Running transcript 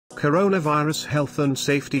Coronavirus Health and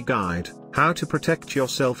Safety Guide, How to Protect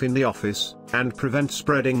Yourself in the Office, and Prevent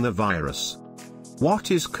Spreading the Virus.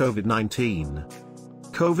 What is COVID-19?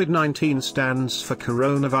 COVID-19 stands for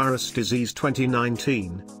Coronavirus Disease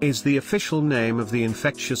 2019, is the official name of the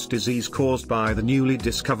infectious disease caused by the newly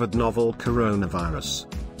discovered novel coronavirus.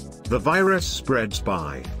 The virus spreads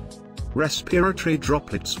by respiratory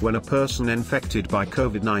droplets when a person infected by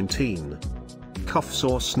COVID-19 coughs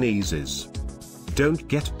or sneezes. Don't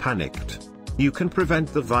get panicked. You can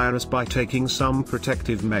prevent the virus by taking some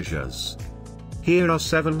protective measures. Here are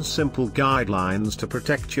 7 simple guidelines to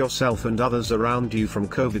protect yourself and others around you from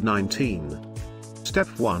COVID-19. Step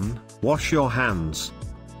 1. Wash your hands.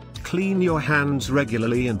 Clean your hands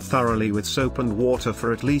regularly and thoroughly with soap and water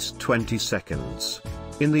for at least 20 seconds.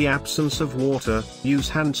 In the absence of water, use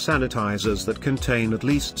hand sanitizers that contain at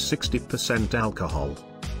least 60% alcohol.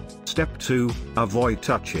 Step 2. Avoid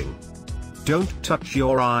touching. Don't touch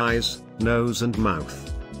your eyes, nose and mouth.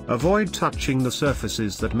 Avoid touching the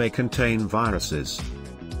surfaces that may contain viruses.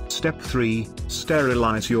 Step 3.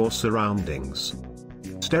 Sterilize your surroundings.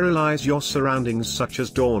 Sterilize your surroundings such as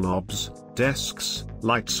doorknobs, desks,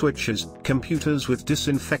 light switches, computers with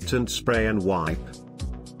disinfectant spray and wipe.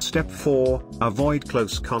 Step 4. Avoid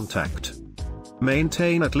close contact.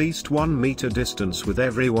 Maintain at least 1 meter distance with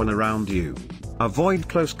everyone around you. Avoid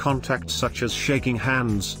close contact such as shaking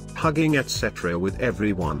hands, hugging etc. with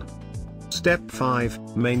everyone. Step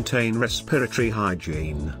 5. Maintain respiratory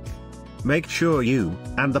hygiene. Make sure you,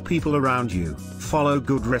 and the people around you, follow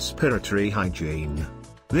good respiratory hygiene.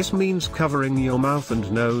 This means covering your mouth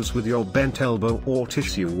and nose with your bent elbow or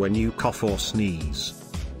tissue when you cough or sneeze.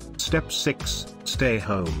 Step 6. Stay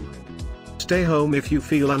home. Stay home if you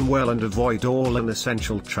feel unwell and avoid all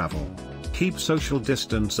unessential travel. Keep social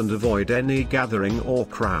distance and avoid any gathering or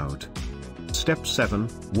crowd. Step 7.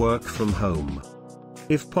 Work from home.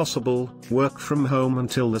 If possible, work from home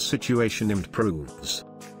until the situation improves.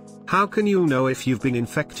 How can you know if you've been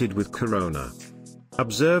infected with corona?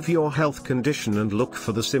 Observe your health condition and look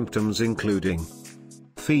for the symptoms including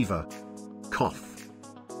fever, cough,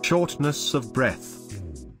 shortness of breath,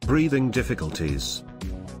 breathing difficulties.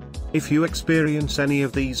 If you experience any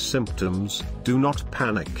of these symptoms, do not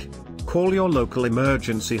panic. Call your local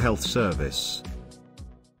emergency health service.